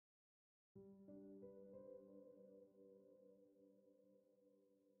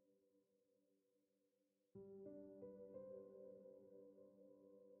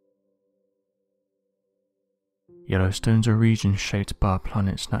Yellowstone's a region shaped by our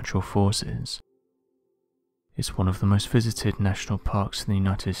planet's natural forces. It's one of the most visited national parks in the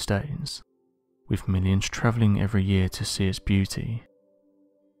United States, with millions travelling every year to see its beauty.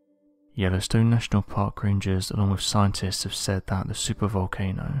 Yellowstone National Park rangers along with scientists have said that the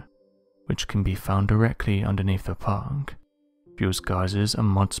supervolcano, which can be found directly underneath the park, fuels geysers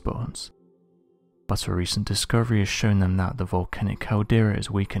and mudspots, but a recent discovery has shown them that the volcanic caldera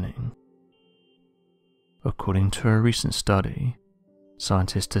is weakening. According to a recent study,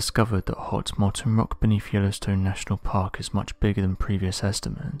 scientists discovered that hot molten rock beneath Yellowstone National Park is much bigger than previous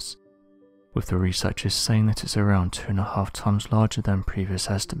estimates, with the researchers saying that it's around 2.5 times larger than previous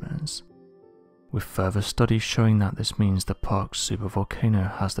estimates, with further studies showing that this means the park's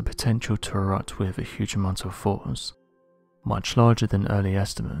supervolcano has the potential to erupt with a huge amount of force, much larger than early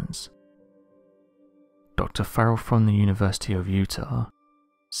estimates. Dr. Farrell from the University of Utah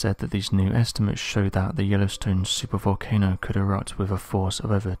said that these new estimates show that the Yellowstone supervolcano could erupt with a force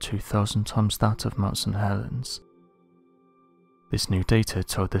of over 2,000 times that of Mount St. Helens. This new data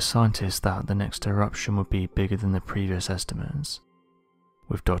told the scientists that the next eruption would be bigger than the previous estimates,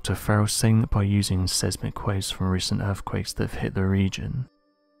 with Dr. Farrell saying that by using seismic waves from recent earthquakes that have hit the region,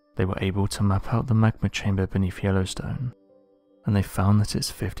 they were able to map out the magma chamber beneath Yellowstone, and they found that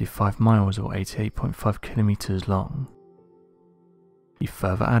it's 55 miles or 88.5 kilometers long. He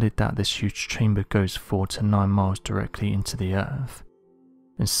further added that this huge chamber goes 4 to 9 miles directly into the earth,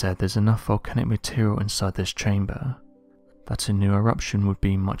 and said there's enough volcanic material inside this chamber that a new eruption would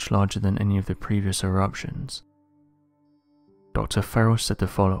be much larger than any of the previous eruptions. Dr. Farrell said the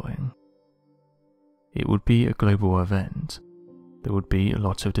following: "It would be a global event. There would be a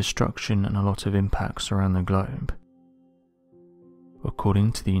lot of destruction and a lot of impacts around the globe."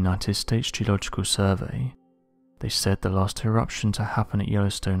 According to the United States Geological Survey, they said the last eruption to happen at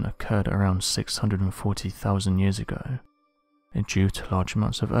Yellowstone occurred around 640,000 years ago, and due to large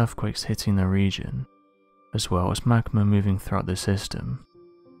amounts of earthquakes hitting the region, as well as magma moving throughout the system,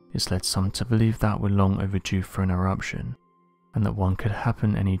 it's led some to believe that we're long overdue for an eruption, and that one could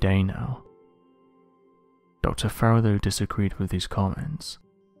happen any day now. Dr. Farrell though disagreed with these comments,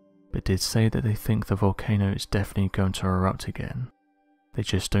 but did say that they think the volcano is definitely going to erupt again. They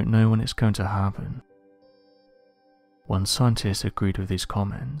just don't know when it's going to happen. One scientist agreed with these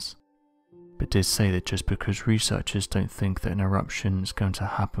comments, but did say that just because researchers don't think that an eruption is going to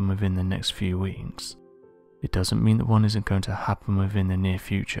happen within the next few weeks, it doesn't mean that one isn't going to happen within the near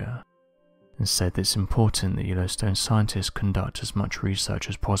future, and said that it's important that Yellowstone scientists conduct as much research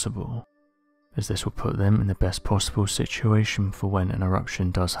as possible, as this will put them in the best possible situation for when an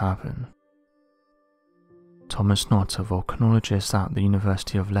eruption does happen. Thomas Knott, a volcanologist at the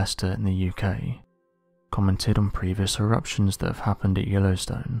University of Leicester in the UK, commented on previous eruptions that have happened at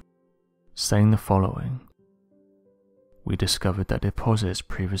Yellowstone, saying the following: "We discovered that deposits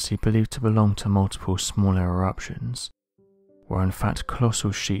previously believed to belong to multiple smaller eruptions were in fact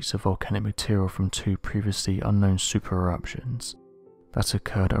colossal sheets of volcanic material from 2 previously unknown super eruptions that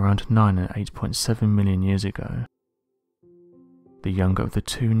occurred around 9 and 8.7 million years ago. The younger of the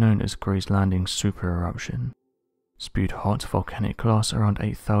 2, known as Gray's Landing super eruption, spewed hot volcanic glass around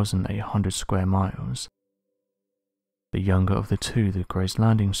 8,800 square miles. The younger of the 2, the Gray's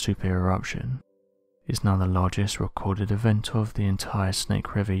Landing super eruption, is now the largest recorded event of the entire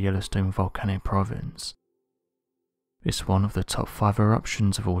Snake River Yellowstone volcanic province. It's one of the top 5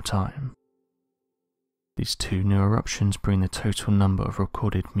 eruptions of all time. These 2 new eruptions bring the total number of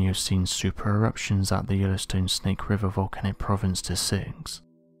recorded Miocene super eruptions at the Yellowstone Snake River volcanic province to 6.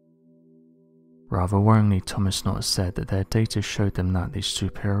 Rather worryingly, Thomas Knott said that their data showed them that these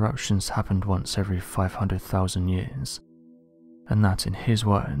super eruptions happened once every 500,000 years, and that, in his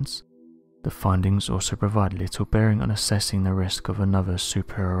words, the findings also provide little bearing on assessing the risk of another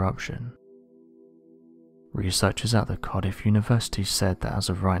super eruption. Researchers at the Cardiff University said that as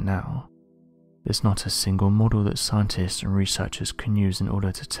of right now, there's not a single model that scientists and researchers can use in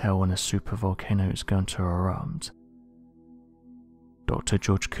order to tell when a supervolcano is going to erupt. Dr.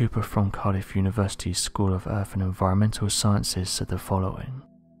 George Cooper from Cardiff University's School of Earth and Environmental Sciences said the following: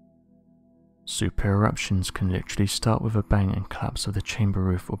 "Super eruptions can literally start with a bang and collapse of the chamber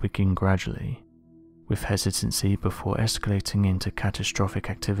roof or begin gradually, with hesitancy before escalating into catastrophic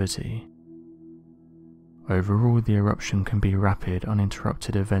activity. Overall, the eruption can be rapid,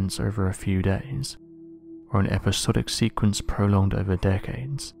 uninterrupted events over a few days, or an episodic sequence prolonged over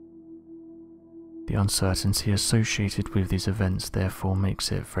decades. The uncertainty associated with these events therefore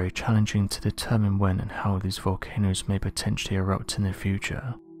makes it very challenging to determine when and how these volcanoes may potentially erupt in the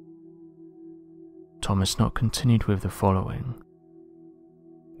future." Thomas Knott continued with the following: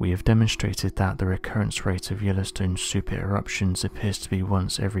 We have demonstrated that the recurrence rate of Yellowstone super eruptions appears to be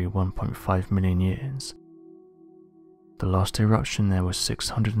once every 1.5 million years. The last eruption there was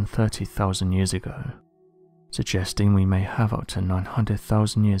 630,000 years ago, suggesting we may have up to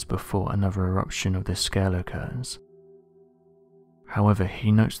 900,000 years before another eruption of this scale occurs. However,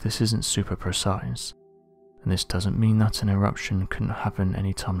 he notes this isn't super precise, and this doesn't mean that an eruption couldn't happen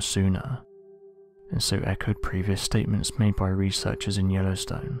anytime sooner, and so echoed previous statements made by researchers in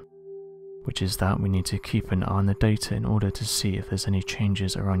Yellowstone, which is that we need to keep an eye on the data in order to see if there's any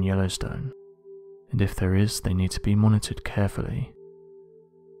changes around Yellowstone, and if there is, they need to be monitored carefully.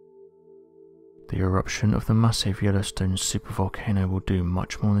 The eruption of the massive Yellowstone supervolcano will do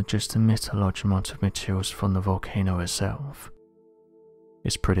much more than just emit a large amount of materials from the volcano itself.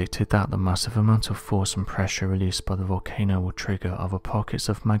 It's predicted that the massive amount of force and pressure released by the volcano will trigger other pockets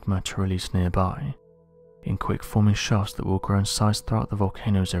of magma to release nearby, in quick-forming shafts that will grow in size throughout the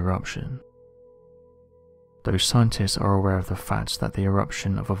volcano's eruption. Though scientists are aware of the fact that the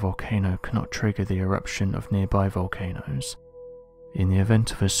eruption of a volcano cannot trigger the eruption of nearby volcanoes, in the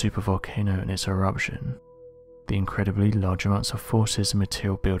event of a supervolcano and its eruption, the incredibly large amounts of forces and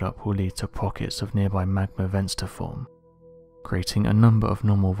material buildup will lead to pockets of nearby magma vents to form, creating a number of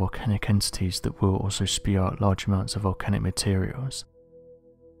normal volcanic entities that will also spew out large amounts of volcanic materials.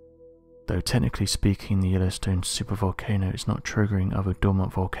 Though technically speaking the Yellowstone supervolcano is not triggering other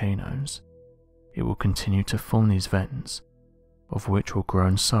dormant volcanoes, it will continue to form these vents, of which will grow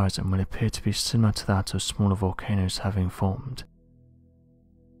in size and will appear to be similar to that of smaller volcanoes having formed.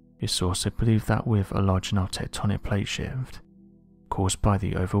 It's also believed that with a large enough tectonic plate shift, caused by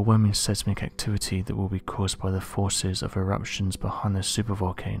the overwhelming seismic activity that will be caused by the forces of eruptions behind the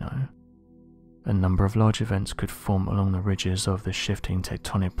supervolcano, a number of large events could form along the ridges of the shifting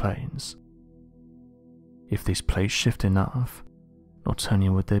tectonic plates. If these plates shift enough, not only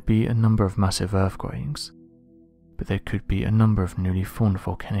would there be a number of massive earthquakes, but there could be a number of newly formed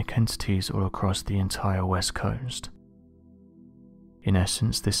volcanic entities all across the entire west coast. In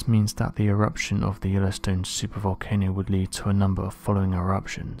essence, this means that the eruption of the Yellowstone supervolcano would lead to a number of following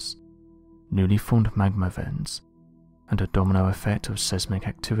eruptions, newly formed magma vents, and a domino effect of seismic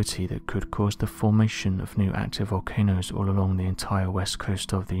activity that could cause the formation of new active volcanoes all along the entire west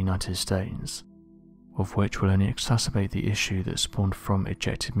coast of the United States, of which will only exacerbate the issue that spawned from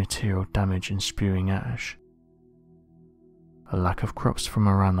ejected material damage and spewing ash. A lack of crops from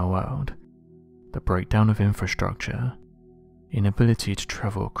around the world, the breakdown of infrastructure, inability to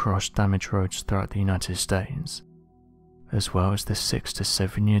travel across damaged roads throughout the United States, as well as the 6 to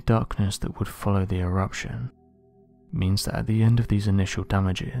 7 year darkness that would follow the eruption, means that at the end of these initial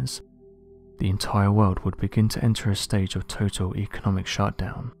damages, the entire world would begin to enter a stage of total economic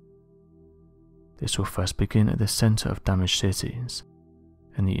shutdown. This will first begin at the centre of damaged cities,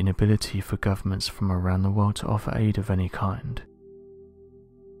 and the inability for governments from around the world to offer aid of any kind.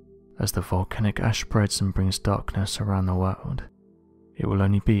 As the volcanic ash spreads and brings darkness around the world, it will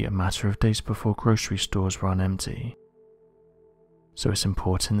only be a matter of days before grocery stores run empty. So it's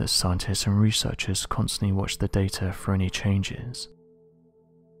important that scientists and researchers constantly watch the data for any changes.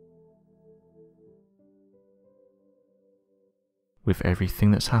 With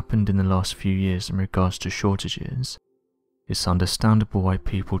everything that's happened in the last few years in regards to shortages, it's understandable why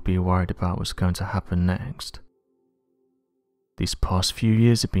people would be worried about what's going to happen next. These past few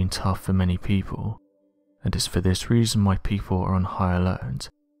years have been tough for many people, and it's for this reason why people are on high alert.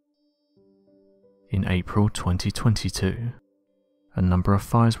 In April 2022, a number of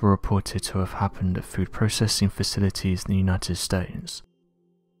fires were reported to have happened at food processing facilities in the United States,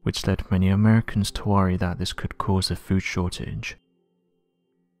 which led many Americans to worry that this could cause a food shortage.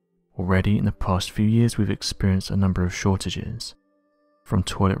 Already in the past few years we've experienced a number of shortages, from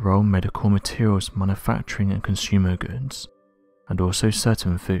toilet roll, medical materials, manufacturing and consumer goods, and also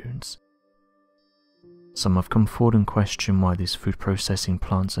certain foods. Some have come forward and questioned why these food processing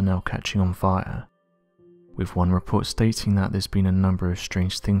plants are now catching on fire, with one report stating that there's been a number of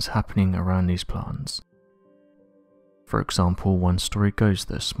strange things happening around these plants. For example, one story goes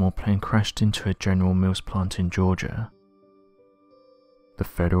that a small plane crashed into a General Mills plant in Georgia. The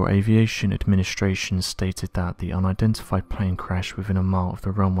Federal Aviation Administration stated that the unidentified plane crashed within a mile of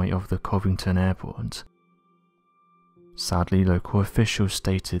the runway of the Covington Airport. Sadly, local officials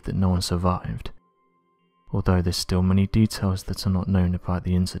stated that no one survived, although there's still many details that are not known about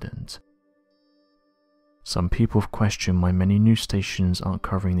the incident. Some people have questioned why many news stations aren't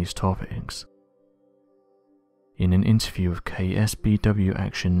covering these topics. In an interview with KSBW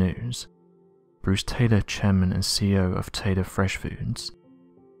Action News, Bruce Taylor, chairman and CEO of Taylor Fresh Foods,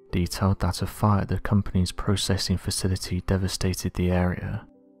 detailed that a fire at the company's processing facility devastated the area,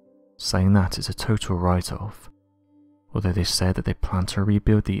 saying that it's a total write-off, although they said that they plan to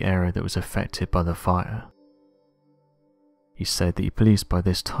rebuild the area that was affected by the fire. He said that he believes by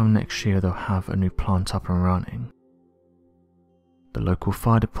this time next year they'll have a new plant up and running. The local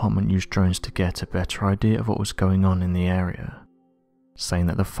fire department used drones to get a better idea of what was going on in the area, saying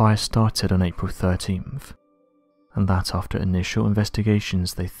that the fire started on April 13th, and that after initial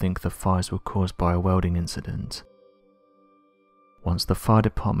investigations they think the fires were caused by a welding incident. Once the fire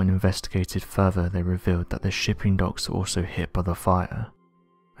department investigated further, they revealed that the shipping docks were also hit by the fire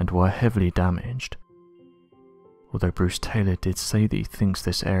and were heavily damaged. Although Bruce Taylor did say that he thinks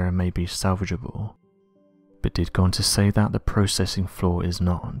this area may be salvageable, but did go on to say that the processing floor is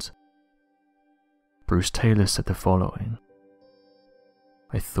not. Bruce Taylor said the following: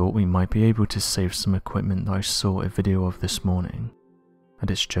 "I thought we might be able to save some equipment that I saw a video of this morning, and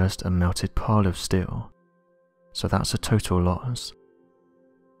it's just a melted pile of steel, so that's a total loss.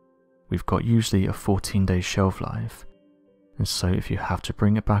 We've got usually a 14-day shelf life, and so if you have to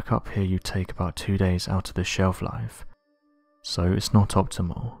bring it back up here you take about 2 days out of the shelf life, so it's not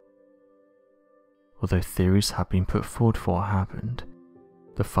optimal." Although theories have been put forward for what happened,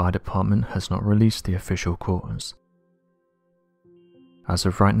 the fire department has not released the official cause. As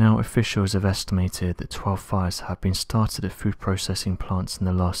of right now, officials have estimated that 12 fires have been started at food processing plants in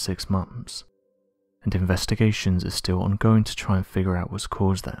the last 6 months, and investigations are still ongoing to try and figure out what's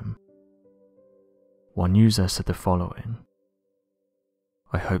caused them. One user said the following: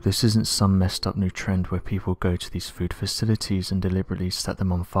 "I hope this isn't some messed up new trend where people go to these food facilities and deliberately set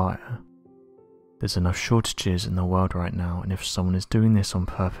them on fire. There's enough shortages in the world right now, and if someone is doing this on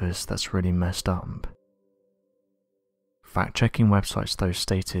purpose, that's really messed up." Fact-checking websites though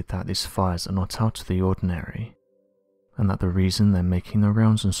stated that these fires are not out of the ordinary, and that the reason they're making the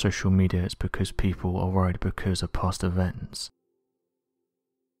rounds on social media is because people are worried because of past events.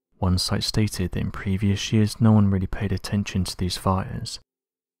 One site stated that in previous years no one really paid attention to these fires,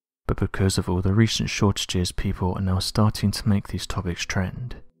 but because of all the recent shortages people are now starting to make these topics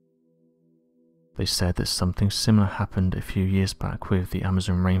trend. They said that something similar happened a few years back with the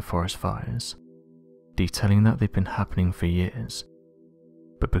Amazon rainforest fires, detailing that they've been happening for years,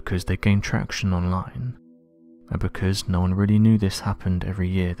 but because they gained traction online, and because no one really knew this happened every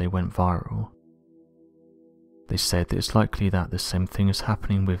year, they went viral. They said that it's likely that the same thing is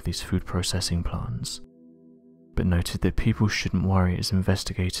happening with these food processing plants, but noted that people shouldn't worry as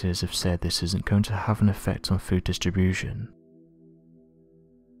investigators have said this isn't going to have an effect on food distribution.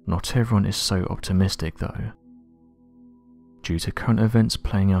 Not everyone is so optimistic though. Due to current events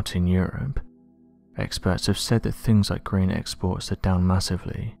playing out in Europe, experts have said that things like grain exports are down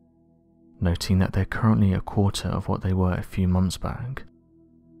massively, noting that they're currently a quarter of what they were a few months back.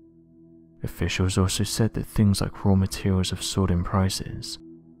 Officials also said that things like raw materials have soared in prices.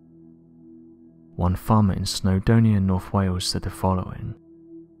 One farmer in Snowdonia, North Wales said the following: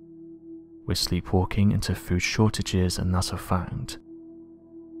 "We're sleepwalking into food shortages and that's a fact.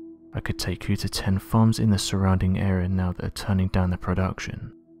 I could take you to 10 farms in the surrounding area now that are turning down the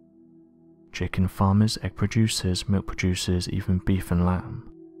production. Chicken farmers, egg producers, milk producers, even beef and lamb,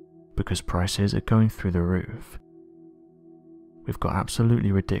 because prices are going through the roof. We've got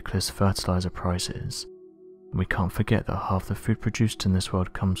absolutely ridiculous fertilizer prices, and we can't forget that half the food produced in this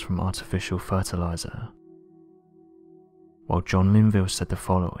world comes from artificial fertilizer." While John Linville said the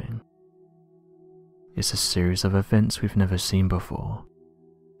following: "It's a series of events we've never seen before,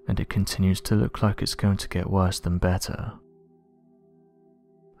 and it continues to look like it's going to get worse than better."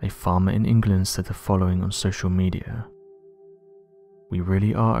 A farmer in England said the following on social media: "We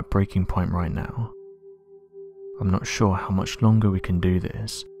really are at breaking point right now. I'm not sure how much longer we can do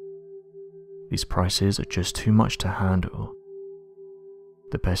this. These prices are just too much to handle.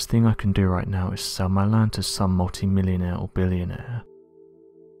 The best thing I can do right now is sell my land to some multi-millionaire or billionaire.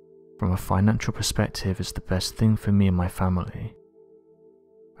 From a financial perspective, it's the best thing for me and my family.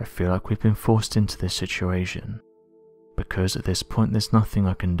 I feel like we've been forced into this situation, because at this point there's nothing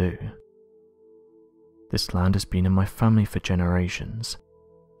I can do. This land has been in my family for generations,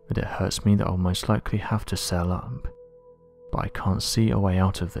 and it hurts me that I'll most likely have to sell up, but I can't see a way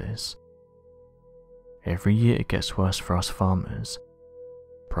out of this. Every year it gets worse for us farmers.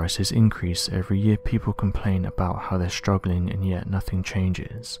 Prices increase every year, people complain about how they're struggling and yet nothing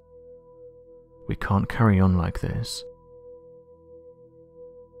changes. We can't carry on like this."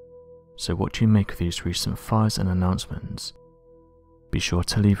 So what do you make of these recent fires and announcements? Be sure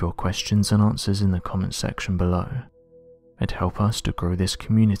to leave your questions and answers in the comment section below, and help us to grow this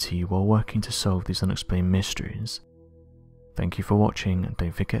community while working to solve these unexplained mysteries. Thank you for watching, and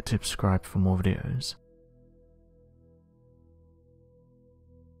don't forget to subscribe for more videos.